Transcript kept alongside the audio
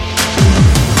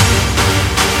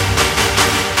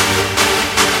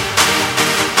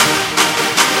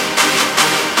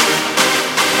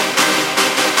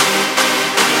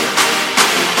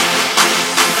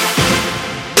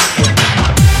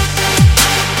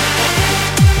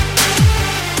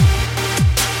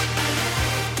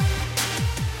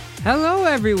Hello,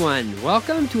 everyone.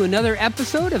 Welcome to another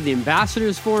episode of the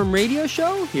Ambassadors Forum radio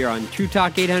show here on True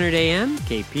Talk 800 AM,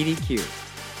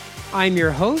 KPDQ. I'm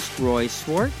your host, Roy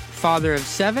Swart, father of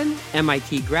 7,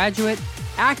 MIT graduate,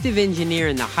 active engineer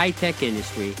in the high-tech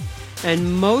industry,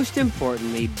 and most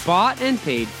importantly, bought and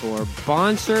paid for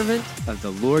bondservant of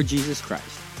the Lord Jesus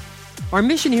Christ. Our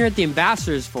mission here at the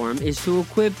Ambassadors Forum is to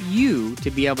equip you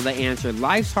to be able to answer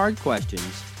life's hard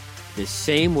questions the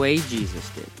same way Jesus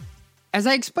did. As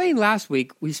I explained last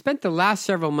week, we spent the last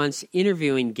several months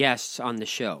interviewing guests on the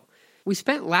show. We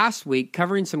spent last week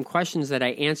covering some questions that I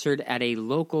answered at a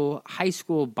local high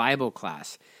school Bible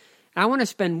class. And I want to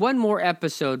spend one more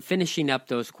episode finishing up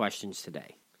those questions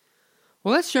today.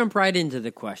 Well, let's jump right into the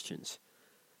questions.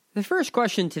 The first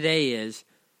question today is,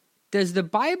 does the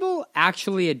Bible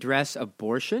actually address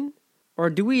abortion? Or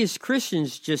do we as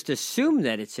Christians just assume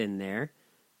that it's in there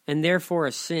and therefore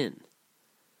a sin?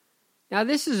 Now,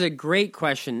 this is a great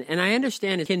question, and I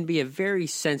understand it can be a very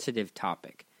sensitive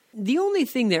topic. The only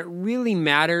thing that really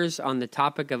matters on the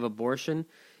topic of abortion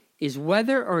is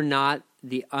whether or not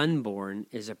the unborn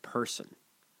is a person.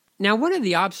 Now, one of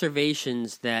the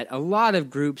observations that a lot of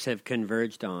groups have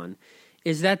converged on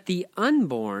is that the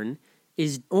unborn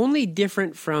is only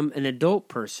different from an adult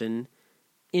person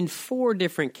in 4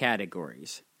 different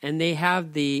categories, and they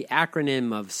have the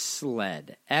acronym of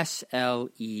SLED,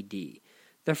 S-L-E-D.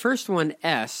 The first one,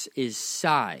 S, is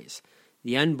size.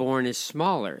 The unborn is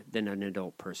smaller than an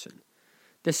adult person.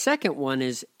 The second one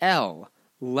is L,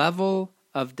 level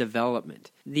of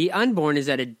development. The unborn is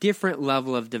at a different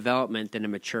level of development than a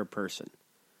mature person.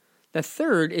 The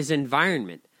third is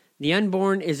environment. The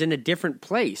unborn is in a different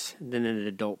place than an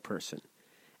adult person.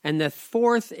 And the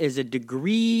fourth is a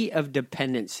degree of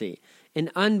dependency.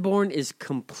 An unborn is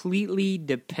completely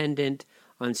dependent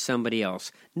on somebody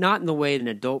else, not in the way an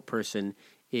adult person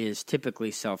is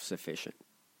typically self-sufficient.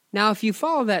 Now, if you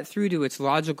follow that through to its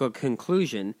logical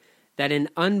conclusion that an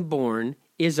unborn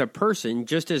is a person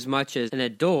just as much as an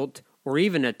adult or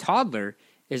even a toddler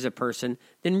is a person,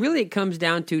 then really it comes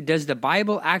down to, does the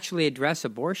Bible actually address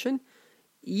abortion?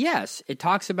 Yes, it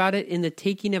talks about it in the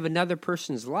taking of another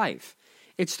person's life.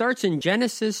 It starts in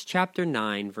Genesis chapter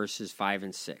 9, verses 5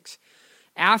 and 6.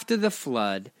 After the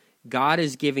flood, God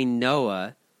is giving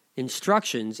Noah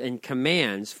instructions and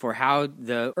commands for how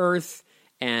the earth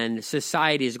and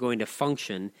society is going to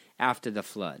function after the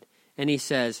flood. And he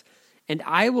says, "And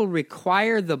I will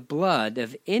require the blood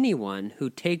of anyone who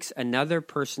takes another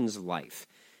person's life.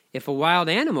 If a wild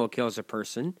animal kills a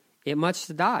person, it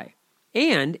must die.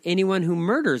 And anyone who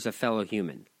murders a fellow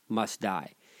human must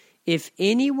die. If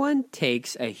anyone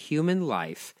takes a human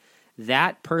life,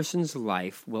 that person's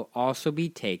life will also be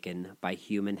taken by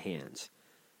human hands."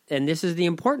 And this is the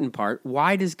important part.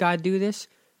 Why does God do this?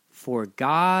 For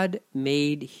God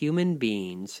made human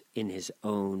beings in his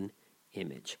own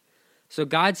image. So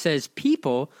God says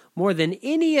people, more than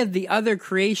any of the other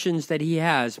creations that he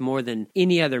has, more than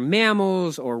any other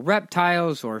mammals or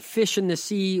reptiles or fish in the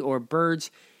sea or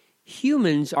birds,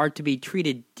 humans are to be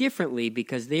treated differently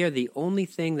because they are the only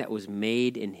thing that was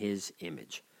made in his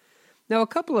image. Now, a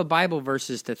couple of Bible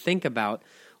verses to think about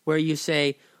where you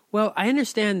say, well, I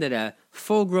understand that a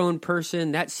full-grown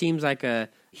person, that seems like a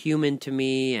human to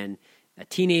me, and a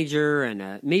teenager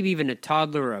and maybe even a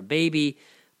toddler or a baby.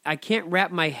 I can't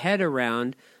wrap my head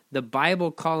around the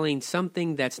Bible calling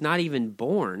something that's not even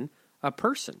born a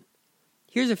person.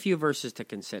 Here's a few verses to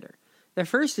consider. The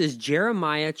first is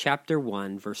Jeremiah chapter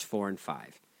 1, verse 4 and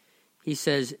 5. He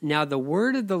says, "Now the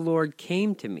word of the Lord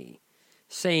came to me,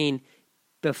 saying,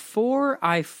 before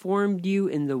I formed you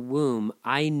in the womb,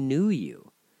 I knew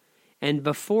you. And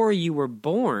before you were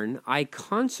born, I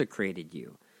consecrated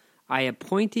you. I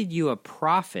appointed you a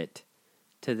prophet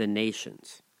to the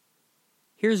nations."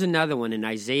 Here's another one in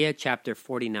Isaiah chapter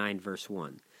 49, verse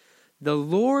 1. "The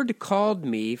Lord called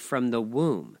me from the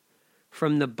womb.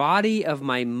 From the body of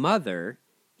my mother,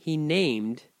 he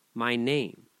named my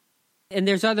name." And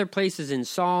there's other places in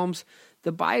Psalms.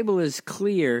 The Bible is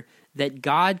clear that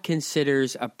God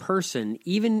considers a person,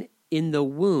 even in the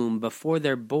womb before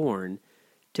they're born,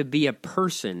 to be a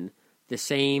person the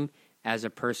same as a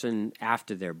person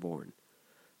after they're born.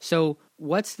 So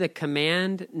what's the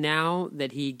command now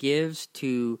that he gives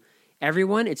to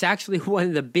everyone? It's actually one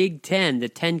of the big 10, the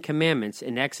 10 commandments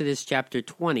in Exodus chapter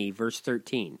 20, verse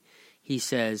 13. He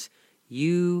says,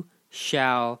 "You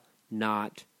shall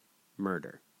not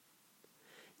murder."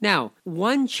 Now,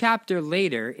 one chapter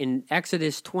later in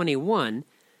Exodus 21,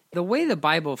 the way the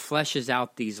Bible fleshes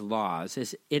out these laws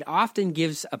is it often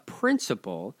gives a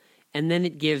principle and then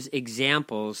it gives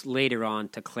examples later on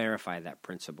to clarify that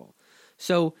principle.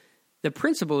 So The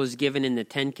principle is given in the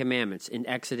Ten Commandments in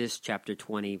Exodus chapter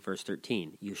 20, verse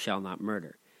 13. You shall not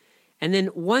murder. And then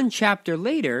one chapter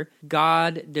later,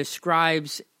 God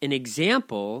describes an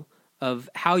example of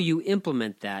how you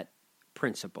implement that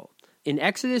principle. In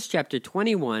Exodus chapter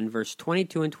 21, verse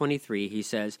 22 and 23, he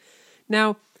says,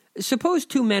 Now, suppose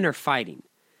two men are fighting,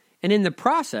 and in the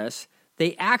process,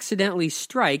 they accidentally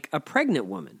strike a pregnant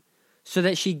woman, so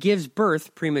that she gives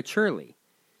birth prematurely.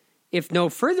 If no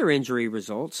further injury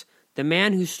results, the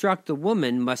man who struck the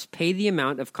woman must pay the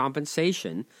amount of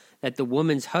compensation that the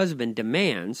woman's husband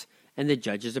demands and the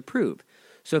judges approve.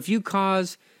 So if you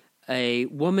cause a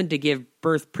woman to give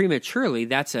birth prematurely,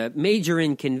 that's a major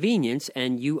inconvenience,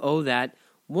 and you owe that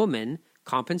woman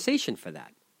compensation for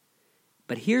that.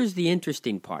 But here's the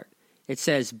interesting part. It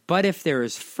says, but if there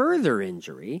is further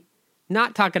injury,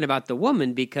 not talking about the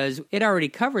woman, because it already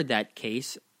covered that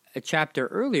case a chapter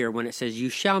earlier when it says, you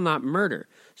shall not murder.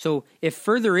 So if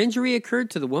further injury occurred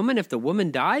to the woman, if the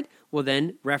woman died, well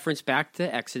then reference back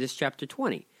to Exodus chapter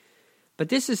 20. But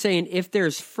this is saying if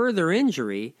there's further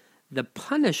injury, the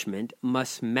punishment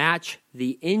must match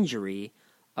the injury,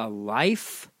 a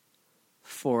life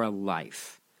for a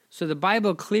life. So the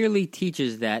Bible clearly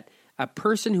teaches that a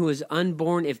person who is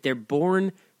unborn, if they're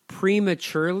born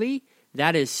prematurely,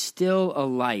 that is still a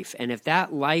life. And if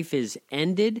that life is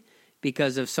ended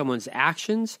because of someone's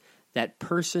actions, that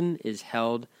person is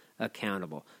held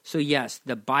accountable. So yes,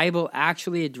 the Bible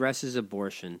actually addresses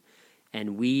abortion,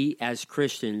 and we as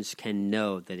Christians can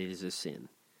know that it is a sin.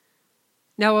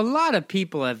 Now, a lot of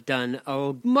people have done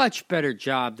a much better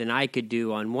job than I could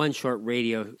do on one short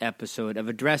radio episode of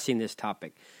addressing this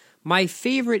topic. My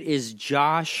favorite is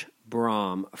Josh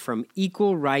Brahm from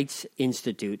Equal Rights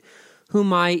Institute,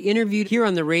 whom I interviewed here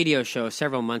on the radio show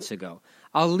several months ago.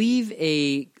 I'll leave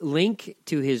a link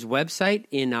to his website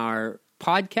in our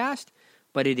podcast,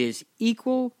 but it is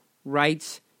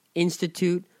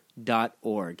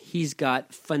equalrightsinstitute.org. He's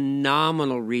got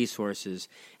phenomenal resources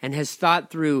and has thought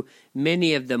through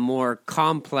many of the more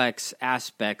complex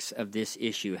aspects of this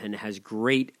issue and has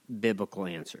great biblical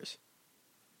answers.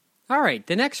 All right,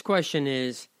 the next question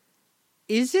is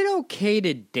it okay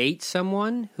to date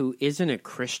someone who isn't a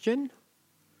Christian?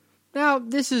 Now,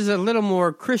 this is a little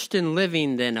more Christian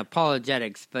living than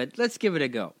apologetics, but let's give it a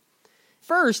go.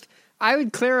 First, I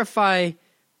would clarify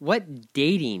what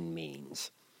dating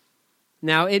means.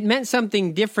 Now, it meant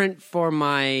something different for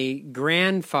my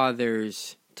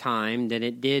grandfather's time than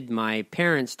it did my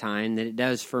parents' time, than it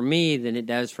does for me, than it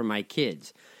does for my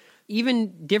kids.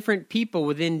 Even different people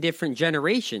within different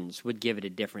generations would give it a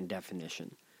different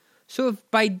definition. So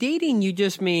if by dating you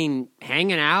just mean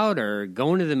hanging out or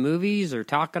going to the movies or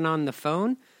talking on the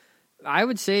phone, I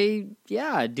would say,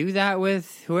 yeah, do that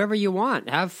with whoever you want.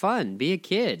 Have fun. Be a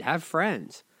kid. Have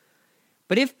friends.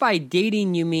 But if by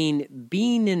dating you mean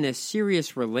being in a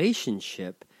serious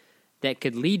relationship that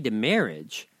could lead to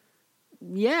marriage,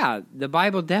 yeah, the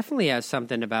Bible definitely has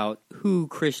something about who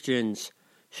Christians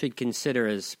should consider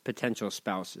as potential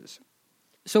spouses.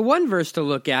 So one verse to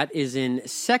look at is in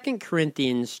 2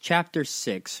 Corinthians chapter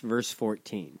 6, verse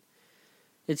 14.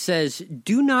 It says,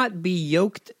 "Do not be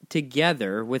yoked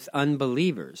together with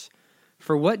unbelievers,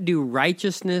 for what do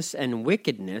righteousness and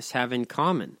wickedness have in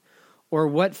common? Or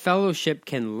what fellowship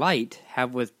can light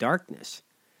have with darkness?"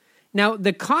 Now,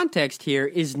 the context here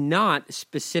is not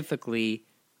specifically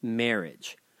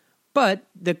marriage, but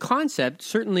the concept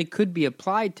certainly could be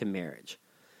applied to marriage.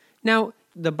 Now,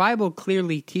 the Bible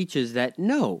clearly teaches that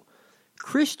no,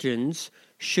 Christians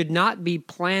should not be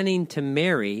planning to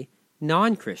marry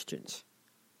non-Christians.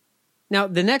 Now,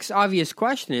 the next obvious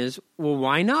question is, well,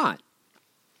 why not?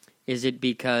 Is it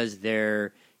because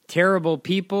they're terrible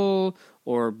people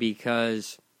or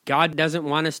because God doesn't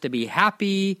want us to be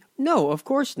happy? No, of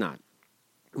course not.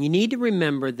 You need to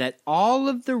remember that all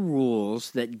of the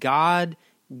rules that God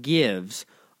gives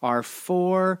are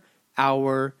for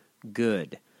our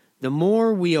good. The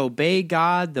more we obey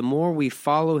God, the more we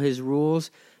follow His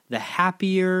rules, the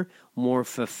happier, more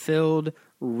fulfilled,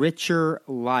 richer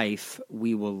life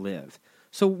we will live.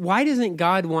 So why doesn't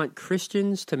God want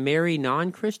Christians to marry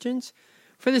non-Christians?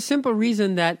 For the simple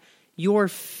reason that your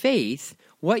faith,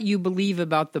 what you believe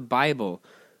about the Bible,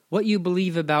 what you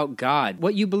believe about God,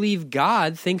 what you believe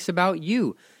God thinks about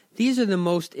you, these are the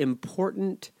most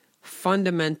important,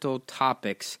 fundamental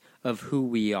topics of who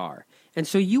we are. And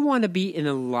so you want to be in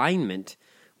alignment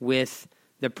with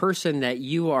the person that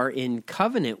you are in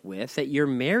covenant with, that you're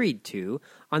married to,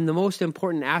 on the most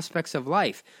important aspects of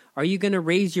life. Are you going to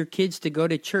raise your kids to go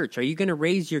to church? Are you going to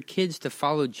raise your kids to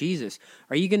follow Jesus?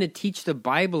 Are you going to teach the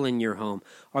Bible in your home?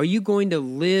 Are you going to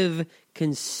live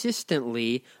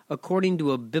consistently according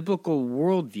to a biblical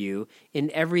worldview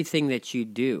in everything that you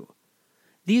do?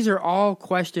 These are all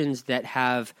questions that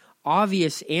have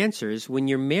obvious answers when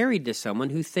you're married to someone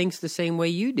who thinks the same way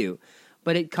you do,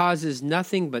 but it causes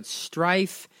nothing but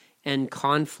strife and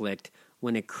conflict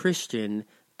when a Christian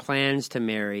plans to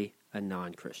marry a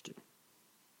non-Christian.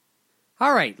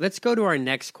 All right, let's go to our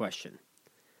next question.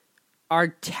 Are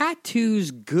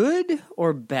tattoos good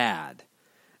or bad?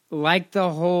 Like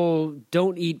the whole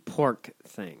don't eat pork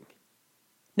thing.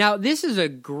 Now, this is a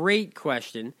great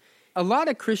question. A lot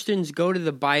of Christians go to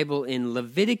the Bible in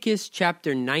Leviticus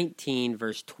chapter 19,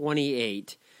 verse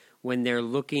 28, when they're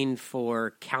looking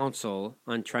for counsel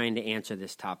on trying to answer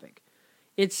this topic.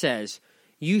 It says,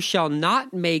 "You shall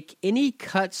not make any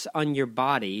cuts on your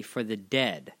body for the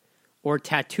dead, or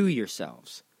tattoo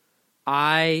yourselves.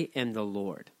 I am the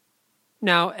Lord."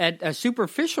 Now, at a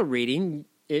superficial reading,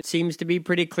 it seems to be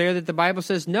pretty clear that the Bible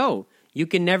says, no, you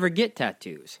can never get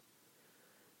tattoos.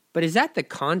 But is that the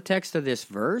context of this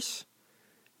verse?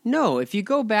 No, if you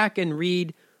go back and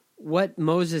read what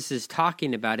Moses is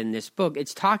talking about in this book,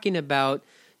 it's talking about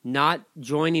not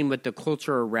joining with the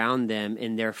culture around them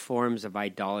in their forms of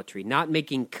idolatry, not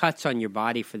making cuts on your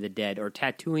body for the dead or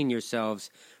tattooing yourselves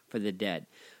for the dead.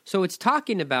 So it's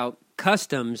talking about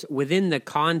customs within the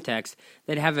context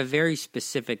that have a very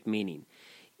specific meaning.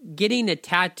 Getting a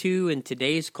tattoo in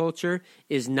today's culture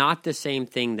is not the same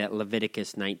thing that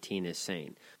Leviticus 19 is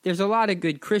saying. There's a lot of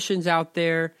good Christians out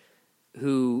there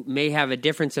who may have a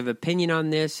difference of opinion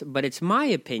on this, but it's my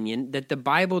opinion that the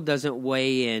Bible doesn't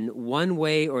weigh in one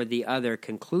way or the other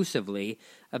conclusively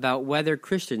about whether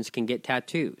Christians can get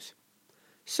tattoos.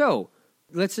 So,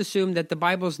 let's assume that the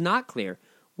Bible's not clear.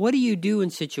 What do you do in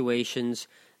situations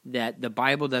that the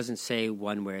Bible doesn't say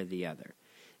one way or the other?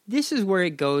 This is where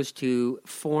it goes to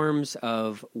forms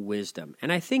of wisdom.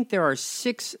 And I think there are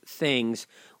 6 things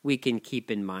we can keep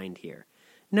in mind here.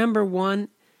 Number 1,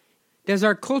 does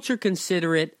our culture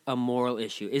consider it a moral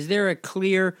issue? Is there a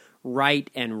clear right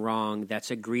and wrong that's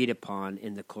agreed upon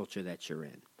in the culture that you're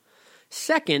in?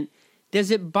 Second, does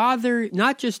it bother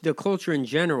not just the culture in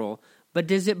general, but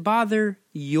does it bother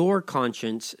your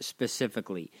conscience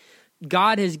specifically?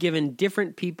 God has given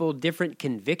different people different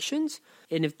convictions,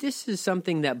 and if this is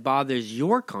something that bothers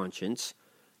your conscience,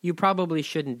 you probably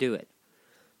shouldn't do it.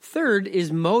 Third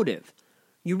is motive.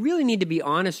 You really need to be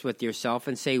honest with yourself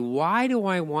and say, why do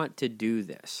I want to do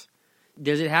this?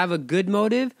 Does it have a good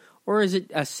motive, or is it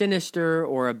a sinister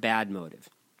or a bad motive?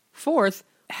 Fourth,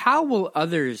 how will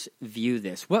others view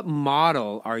this? What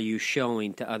model are you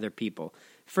showing to other people?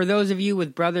 For those of you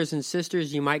with brothers and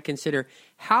sisters, you might consider,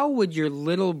 how would your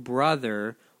little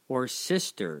brother or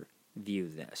sister view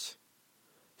this?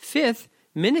 Fifth,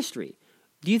 ministry.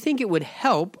 Do you think it would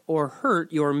help or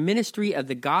hurt your ministry of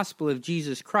the gospel of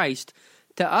Jesus Christ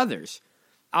to others?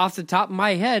 Off the top of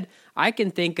my head, I can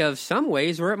think of some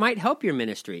ways where it might help your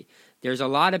ministry. There's a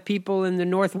lot of people in the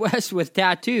Northwest with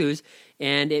tattoos,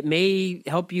 and it may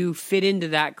help you fit into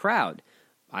that crowd.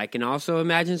 I can also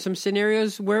imagine some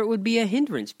scenarios where it would be a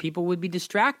hindrance. People would be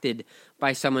distracted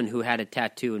by someone who had a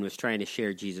tattoo and was trying to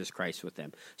share Jesus Christ with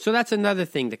them. So that's another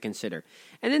thing to consider.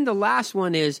 And then the last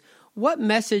one is, what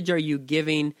message are you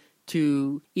giving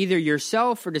to either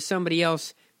yourself or to somebody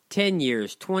else 10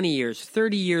 years, 20 years,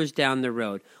 30 years down the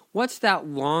road? What's that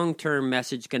long-term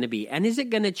message going to be? And is it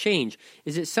going to change?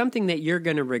 Is it something that you're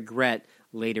going to regret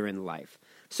later in life?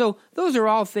 So those are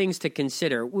all things to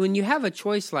consider. When you have a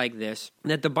choice like this,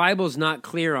 that the Bible's not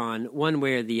clear on one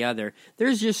way or the other,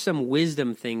 there's just some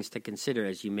wisdom things to consider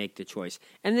as you make the choice.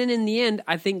 And then in the end,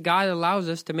 I think God allows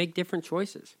us to make different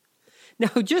choices.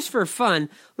 Now, just for fun,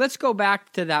 let's go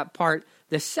back to that part,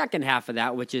 the second half of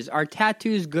that, which is, are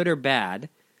tattoos good or bad?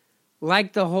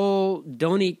 Like the whole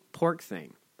don't eat pork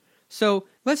thing. So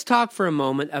let's talk for a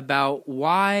moment about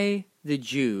why the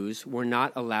Jews were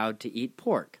not allowed to eat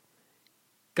pork.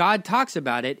 God talks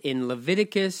about it in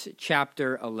Leviticus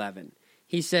chapter 11.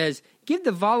 He says, "Give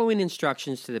the following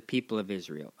instructions to the people of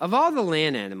Israel. Of all the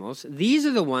land animals, these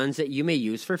are the ones that you may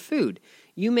use for food.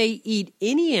 You may eat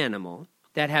any animal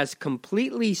that has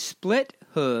completely split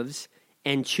hooves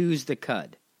and chews the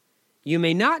cud. You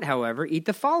may not, however, eat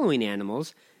the following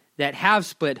animals that have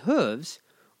split hooves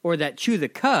or that chew the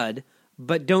cud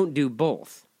but don't do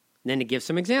both." Then it gives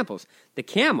some examples. The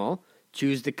camel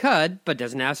chews the cud but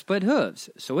doesn't have split hooves,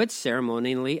 so it's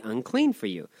ceremonially unclean for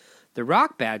you. The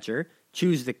rock badger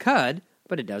chews the cud,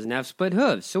 but it doesn't have split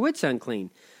hooves, so it's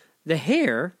unclean. The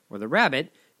hare, or the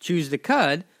rabbit, chews the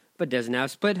cud, but doesn't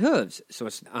have split hooves, so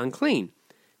it's unclean.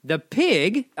 The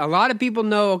pig, a lot of people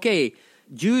know, okay,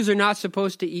 Jews are not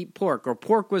supposed to eat pork, or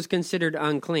pork was considered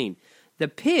unclean. The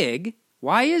pig,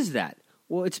 why is that?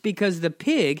 Well, it's because the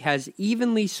pig has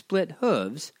evenly split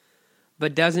hooves,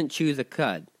 but doesn't chew the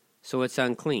cud, so it's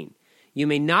unclean. You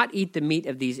may not eat the meat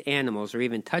of these animals or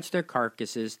even touch their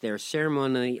carcasses. They are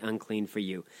ceremonially unclean for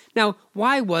you. Now,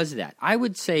 why was that? I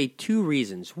would say two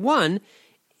reasons. One,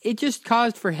 it just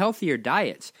caused for healthier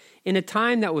diets. In a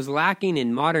time that was lacking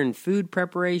in modern food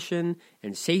preparation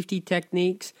and safety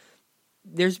techniques,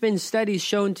 there's been studies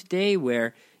shown today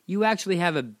where you actually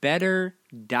have a better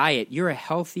diet. You're a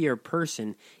healthier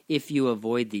person if you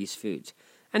avoid these foods.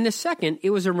 And the second,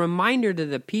 it was a reminder to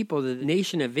the people, the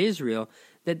nation of Israel,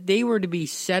 that they were to be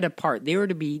set apart. They were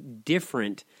to be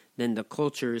different than the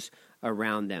cultures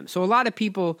around them. So a lot of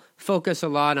people focus a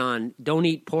lot on don't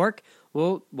eat pork.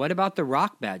 Well, what about the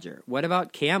rock badger? What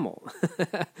about camel?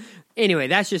 Anyway,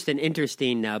 that's just an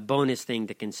interesting bonus thing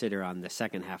to consider on the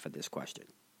second half of this question.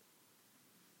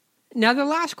 Now, the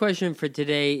last question for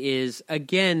today is,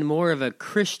 again, more of a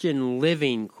Christian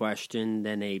living question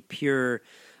than a pure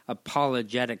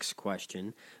apologetics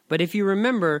question. But if you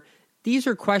remember, these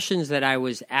are questions that I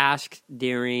was asked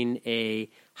during a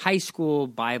high school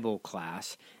Bible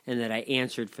class and that I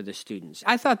answered for the students.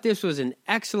 I thought this was an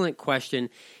excellent question,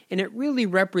 and it really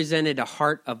represented a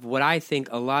heart of what I think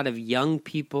a lot of young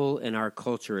people in our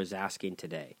culture is asking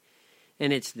today.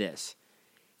 And it's this: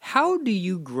 how do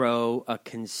you grow a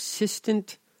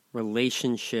consistent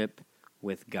relationship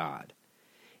with God?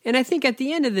 And I think at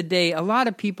the end of the day, a lot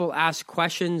of people ask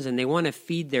questions and they want to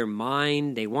feed their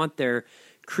mind. They want their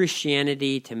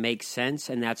Christianity to make sense,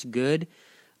 and that's good.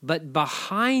 But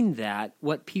behind that,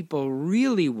 what people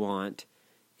really want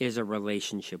is a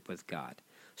relationship with God.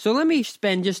 So let me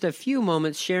spend just a few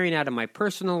moments sharing out of my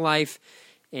personal life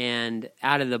and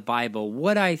out of the Bible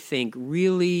what I think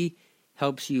really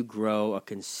helps you grow a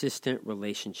consistent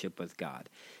relationship with God.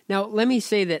 Now, let me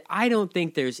say that I don't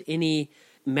think there's any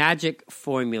magic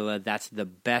formula that's the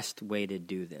best way to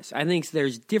do this. I think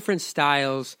there's different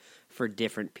styles for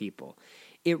different people.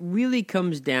 It really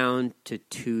comes down to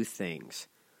two things.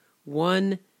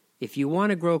 One, if you want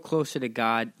to grow closer to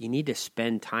God, you need to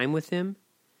spend time with Him.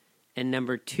 And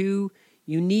number two,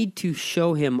 you need to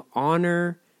show Him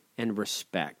honor and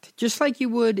respect, just like you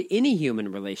would any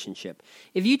human relationship.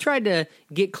 If you tried to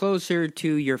get closer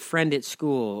to your friend at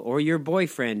school, or your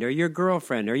boyfriend, or your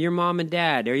girlfriend, or your mom and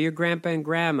dad, or your grandpa and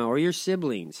grandma, or your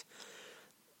siblings,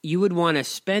 you would want to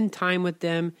spend time with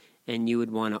them, and you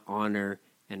would want to honor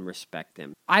and respect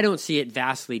them. I don't see it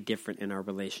vastly different in our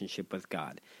relationship with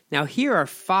God. Now, here are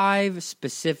 5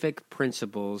 specific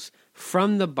principles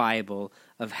from the Bible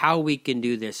of how we can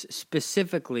do this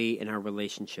specifically in our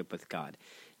relationship with God.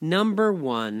 Number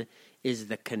 1 is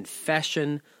the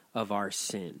confession of our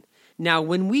sin. Now,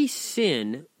 when we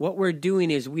sin, what we're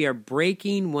doing is we are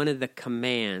breaking one of the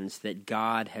commands that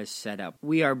God has set up.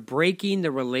 We are breaking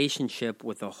the relationship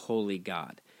with a holy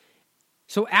God.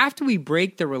 So after we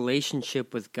break the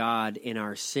relationship with God in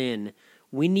our sin,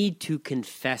 we need to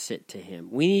confess it to Him.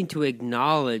 We need to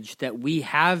acknowledge that we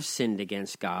have sinned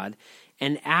against God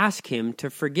and ask Him to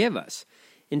forgive us.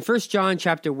 In 1 John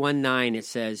chapter 1:9, it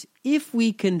says, "If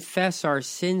we confess our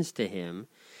sins to Him,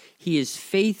 He is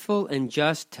faithful and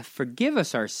just to forgive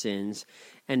us our sins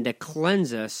and to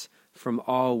cleanse us from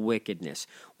all wickedness."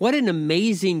 What an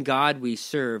amazing God we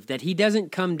serve, that He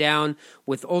doesn't come down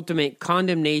with ultimate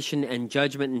condemnation and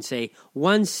judgment and say,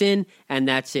 one sin and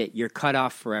that's it, you're cut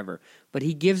off forever. But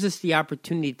He gives us the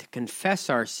opportunity to confess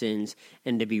our sins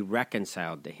and to be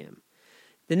reconciled to Him.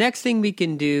 The next thing we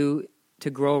can do to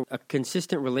grow a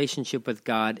consistent relationship with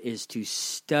God is to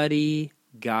study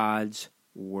God's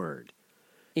Word.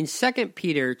 In 2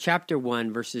 Peter chapter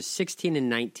 1, verses 16 and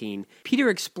 19, Peter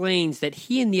explains that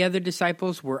he and the other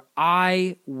disciples were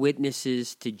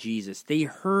eyewitnesses to Jesus. They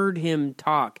heard Him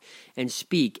talk and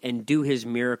speak and do His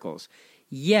miracles.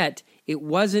 Yet, it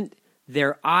wasn't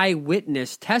their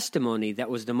eyewitness testimony that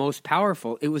was the most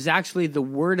powerful. It was actually the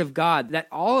Word of God that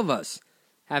all of us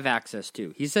have access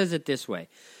to. He says it this way: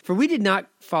 "For we did not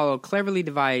follow cleverly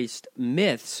devised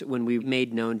myths when we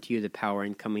made known to you the power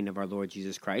and coming of our Lord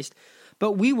Jesus Christ,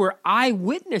 but we were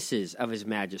eyewitnesses of His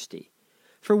majesty.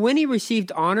 For when He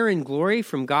received honor and glory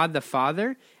from God the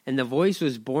Father, and the voice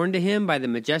was borne to Him by the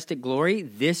majestic glory,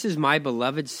 'This is my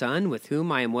beloved Son, with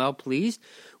whom I am well pleased,'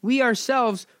 we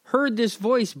ourselves heard this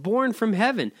voice borne from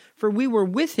heaven, for we were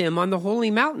with Him on the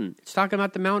holy mountain." It's talking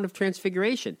about the Mount of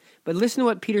Transfiguration. But listen to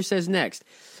what Peter says next.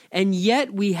 "And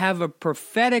yet we have a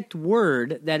prophetic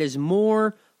word that is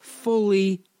more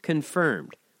fully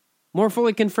confirmed." More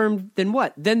fully confirmed than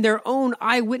what? Than their own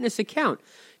eyewitness account,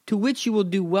 "to which you will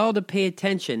do well to pay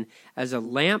attention as a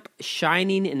lamp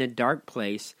shining in a dark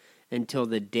place until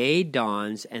the day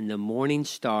dawns and the morning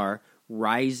star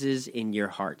rises in your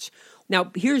hearts." Now,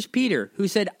 here's Peter, who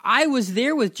said, I was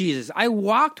there with Jesus. I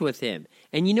walked with him.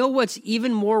 And you know what's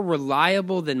even more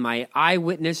reliable than my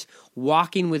eyewitness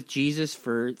walking with Jesus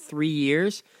for 3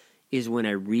 years? Is when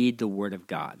I read the Word of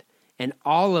God. And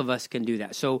all of us can do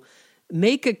that. So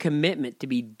make a commitment to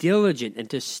be diligent and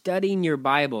to studying your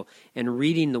Bible and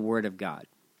reading the Word of God.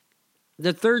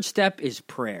 The third step is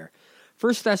prayer.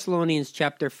 1 Thessalonians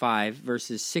chapter 5,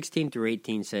 verses 16 through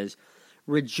 18 says,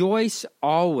 Rejoice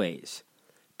always,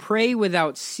 pray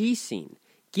without ceasing,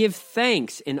 give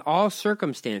thanks in all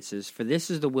circumstances, for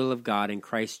this is the will of God in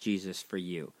Christ Jesus for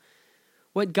you.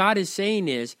 What God is saying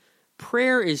is,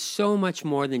 prayer is so much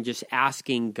more than just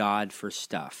asking God for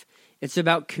stuff. It's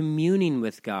about communing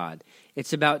with God.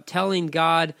 It's about telling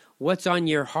God what's on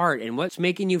your heart and what's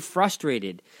making you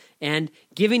frustrated, and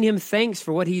giving him thanks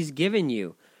for what he's given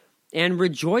you, and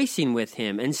rejoicing with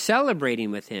him and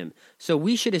celebrating with him. So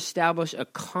we should establish a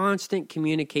constant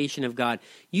communication of God.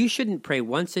 You shouldn't pray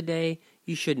once a day.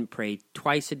 You shouldn't pray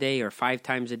twice a day or 5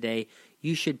 times a day.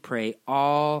 You should pray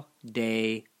all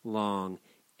day long,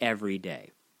 every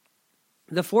day.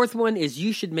 The fourth one is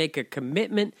you should make a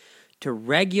commitment to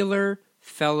regular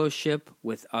fellowship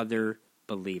with other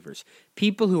believers,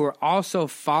 people who are also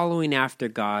following after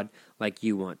God like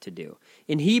you want to do.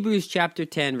 In Hebrews chapter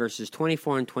 10, verses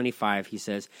 24 and 25, he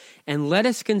says, And let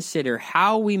us consider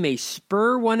how we may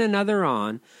spur one another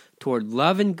on toward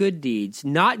love and good deeds,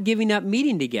 not giving up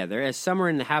meeting together, as some are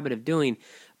in the habit of doing,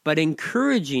 but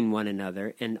encouraging one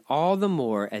another, and all the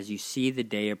more as you see the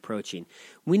day approaching.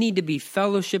 We need to be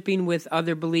fellowshipping with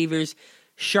other believers,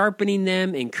 sharpening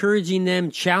them, encouraging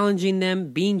them, challenging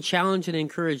them, being challenged and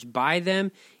encouraged by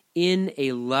them in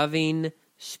a loving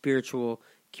spiritual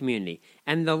community.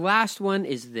 And the last one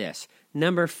is this.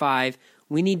 Number 5,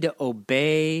 we need to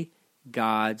obey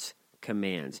God's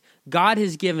commands. God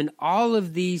has given all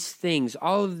of these things,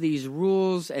 all of these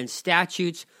rules and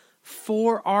statutes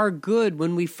for our good.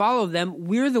 When we follow them,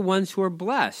 we're the ones who are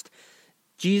blessed.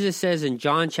 Jesus says in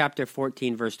John chapter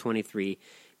 14, verse 23,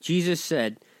 Jesus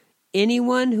said,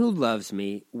 Anyone who loves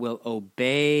me will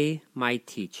obey my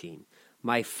teaching.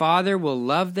 My Father will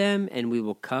love them, and we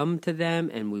will come to them,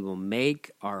 and we will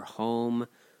make our home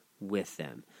with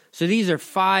them. So these are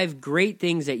 5 great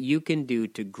things that you can do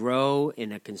to grow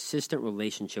in a consistent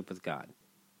relationship with God.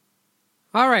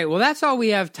 All right, well, that's all we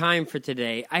have time for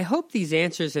today. I hope these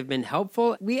answers have been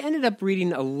helpful. We ended up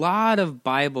reading a lot of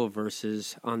Bible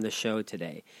verses on the show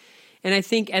today. And I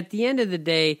think at the end of the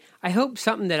day, I hope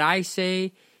something that I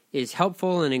say is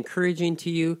helpful and encouraging to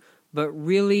you, but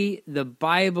really the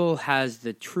Bible has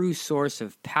the true source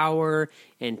of power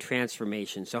and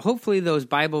transformation. So hopefully those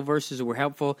Bible verses were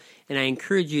helpful, and I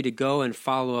encourage you to go and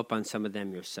follow up on some of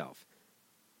them yourself.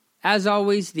 As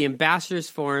always, the Ambassadors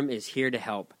Forum is here to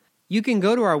help. You can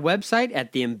go to our website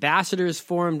at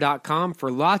theambassadorsforum.com for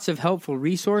lots of helpful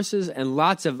resources and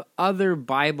lots of other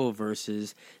Bible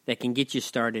verses that can get you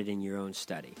started in your own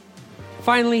study.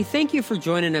 Finally, thank you for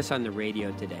joining us on the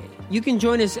radio today. You can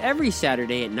join us every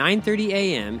Saturday at 9:30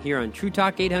 a.m. here on True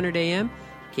Talk 800 AM,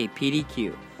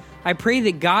 KPDQ. I pray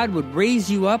that God would raise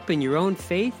you up in your own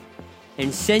faith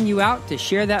and send you out to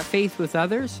share that faith with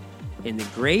others in the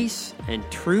grace and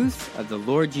truth of the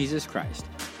Lord Jesus Christ.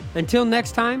 Until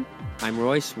next time, I'm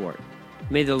Roy Swart.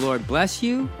 May the Lord bless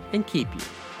you and keep you.